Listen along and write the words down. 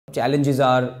Challenges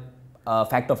are a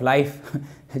fact of life.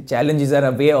 Challenges are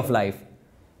a way of life.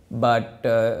 But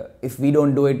if we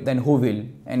don't do it, then who will?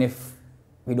 And if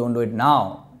we don't do it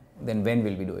now, then when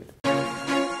will we do it?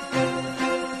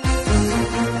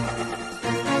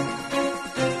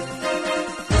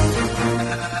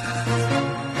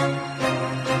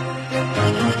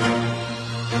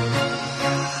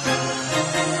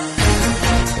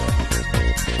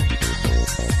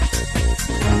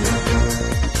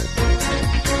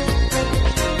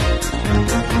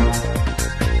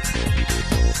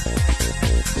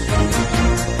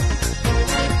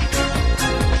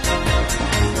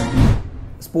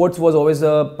 Sports was always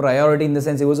a priority in the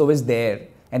sense it was always there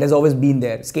and has always been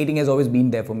there. Skating has always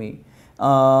been there for me.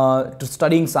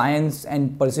 Studying science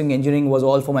and pursuing engineering was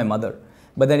all for my mother.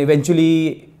 But then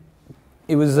eventually,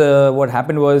 it was what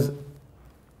happened was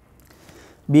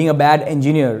being a bad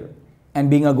engineer and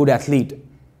being a good athlete.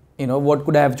 You know, what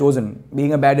could I have chosen?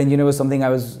 Being a bad engineer was something I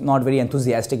was not very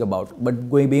enthusiastic about.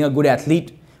 But being a good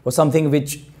athlete was something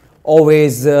which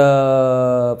always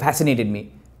fascinated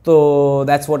me. तो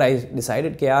that's what I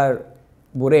decided कि यार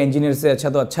बुरे engineer से अच्छा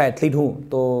तो अच्छा athlete हूँ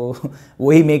तो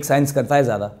वही make science करता है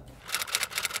ज़्यादा.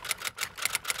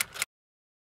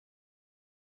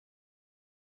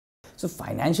 So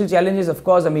financial challenges, of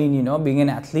course, I mean, you know, being an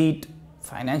athlete,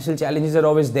 financial challenges are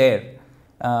always there.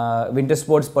 Winter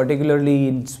sports, particularly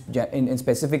in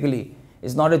specifically,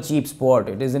 is not a cheap sport.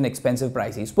 It is an expensive,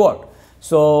 pricey sport.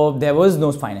 So there was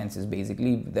no finances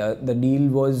basically. The deal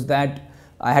was that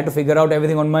I had to figure out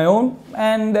everything on my own,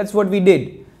 and that's what we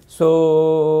did.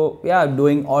 So yeah,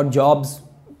 doing odd jobs,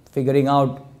 figuring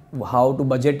out how to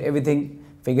budget everything,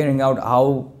 figuring out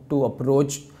how to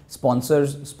approach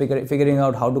sponsors, figuring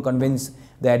out how to convince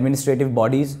the administrative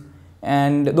bodies,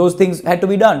 and those things had to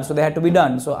be done. So they had to be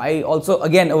done. So I also,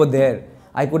 again, over there,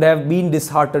 I could have been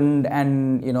disheartened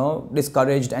and, you know,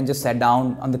 discouraged and just sat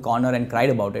down on the corner and cried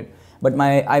about it. But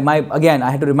again, I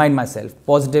had to remind myself,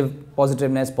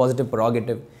 positiveness, positive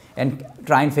prerogative, and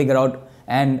try and figure out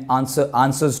and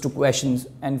answers to questions,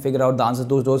 and figure out the answers.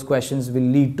 Those questions will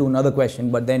lead to another question,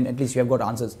 but then at least you have got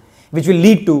answers, which will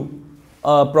lead to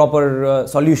a proper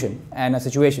solution and a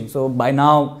situation. So by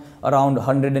now, around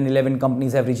 111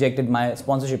 companies have rejected my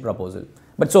sponsorship proposal.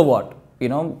 But so what? You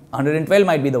know, 112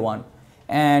 might be the one.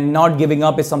 And not giving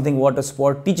up is something what a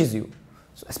sport teaches you,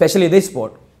 especially this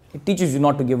sport. It teaches you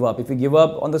not to give up. If you give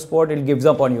up on the sport, it gives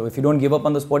up on you. If you don't give up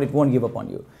on the sport, it won't give up on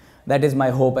you. That is my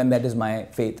hope and that is my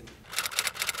faith.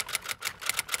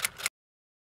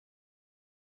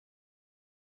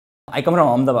 I come from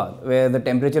Ahmedabad, where the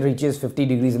temperature reaches 50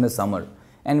 degrees in the summer.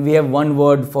 And we have one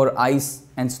word for ice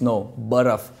and snow,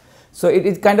 baraf. So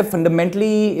it kind of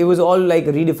fundamentally, it was all like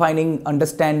redefining,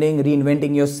 understanding,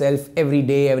 reinventing yourself every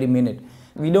day, every minute.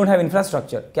 We don't have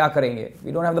infrastructure, kya karenge?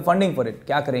 We don't have the funding for it,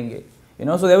 kya karenge? You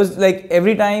know, so there was like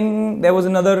every time there was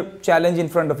another challenge in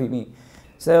front of me.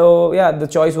 So yeah, the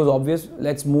choice was obvious.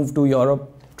 Let's move to Europe,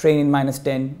 train in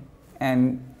 -10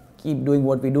 and keep doing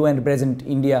what we do and represent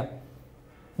India.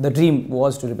 The dream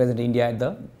was to represent India at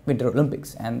the Winter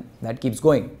Olympics, and that keeps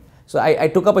going. So I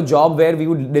took up a job where we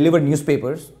would deliver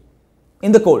newspapers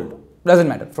in the cold. Doesn't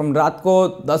matter. From रात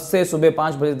को 10 से सुबह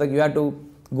 5 बजे तक, you had to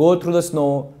go through the snow,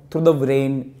 through the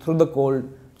rain, through the cold,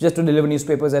 just to deliver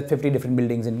newspapers at 50 different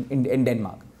buildings in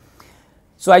Denmark.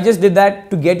 So I just did that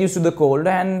to get used to the cold,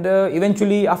 and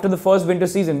eventually after the first winter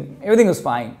season, everything was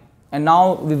fine. And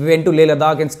now we went to Leh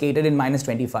Ladakh and skated in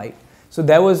 -25. So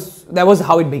that was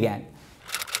how it began.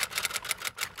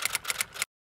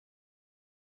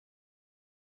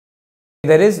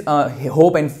 There is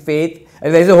hope and faith.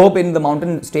 There is a hope in the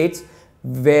mountain states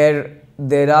where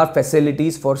there are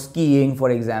facilities for skiing,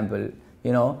 for example.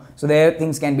 You know, so there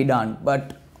things can be done.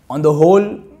 But on the whole,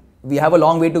 we have a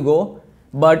long way to go.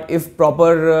 But if proper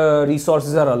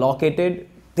resources are allocated,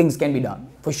 things can be done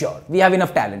for sure. We have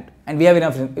enough talent, and we have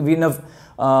enough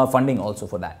funding also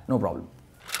for that. No problem.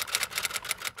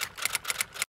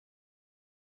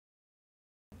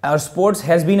 Our sports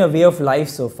has been a way of life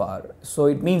so far, so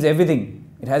it means everything.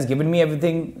 It has given me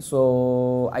everything, so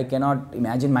I cannot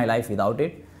imagine my life without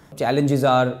it. Challenges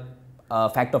are a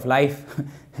fact of life.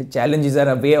 Challenges are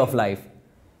a way of life.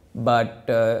 But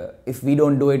if we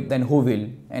don't do it, then who will?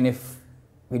 And if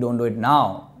we don't do it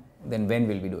now, then when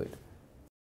will we do it?